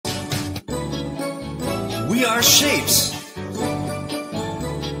We are shapes.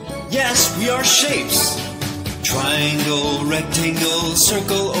 Yes, we are shapes. Triangle, rectangle,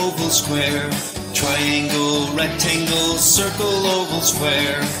 circle, oval, square. Triangle, rectangle, circle, oval,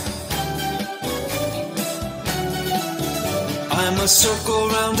 square. I'm a circle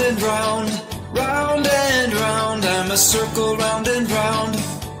round and round, round and round. I'm a circle round and round,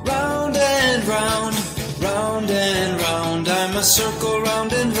 round and round, round and round. I'm a circle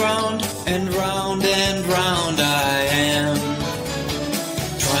round and round, and round I am.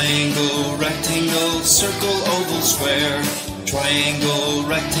 Triangle, rectangle, circle, oval, square. Triangle,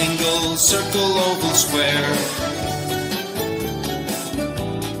 rectangle, circle, oval, square.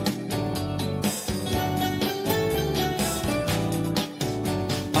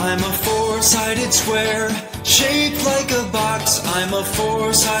 I'm a four-sided square, shaped like a box. I'm a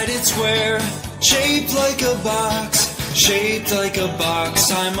four-sided square, shaped like a box, shaped like a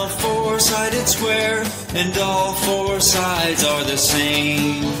box. I'm a four-sided square, and all four sides are the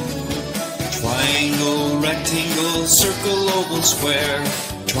same. Triangle, rectangle, circle, oval, square.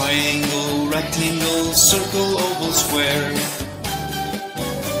 Triangle, rectangle, circle, oval, square.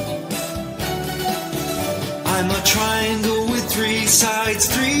 I'm a triangle with three sides,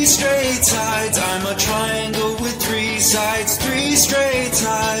 three straight sides. I'm a triangle with three sides, three straight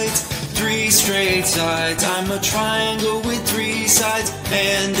sides, three straight sides. I'm a triangle with three sides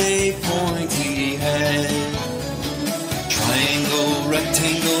and a pointy head. Triangle,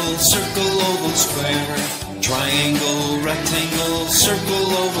 rectangle, circle, oval, square. Triangle, rectangle, circle,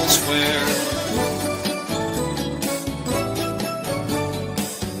 oval, square.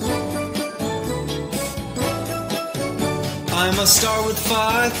 I'm a star with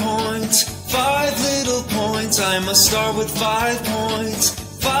 5 points, 5 little points. I'm a star with 5 points,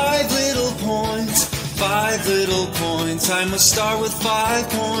 5 little points, 5 little points. I'm a star with 5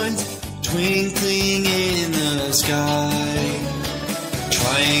 points, twinkling in the sky.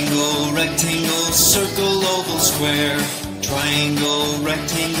 Triangle, rectangle, circle, oval, square. Triangle,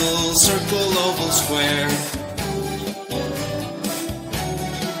 rectangle, circle, oval, square.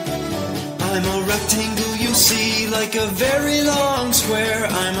 I'm a rectangle you see like a very long square.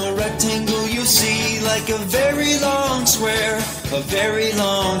 I'm a rectangle you see like a very long square. A very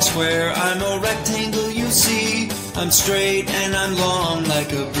long square. I'm a rectangle you see. I'm straight and I'm long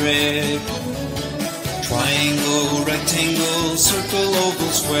like a brick. Triangle, rectangle, circle,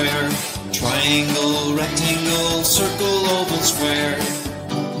 oval, square. Triangle, rectangle, circle, oval, square.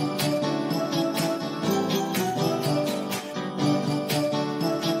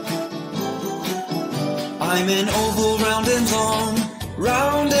 I'm an oval, round and long,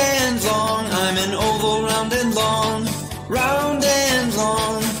 round and long. I'm an oval, round and long, round and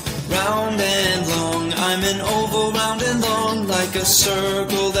long, round and long. I'm an oval, round and long, like a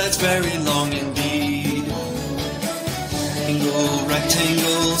circle that's very long indeed. Triangle,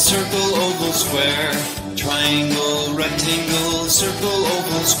 rectangle, circle, oval, square. Triangle, rectangle, circle,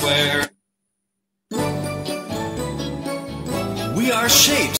 oval, square. We are shapes.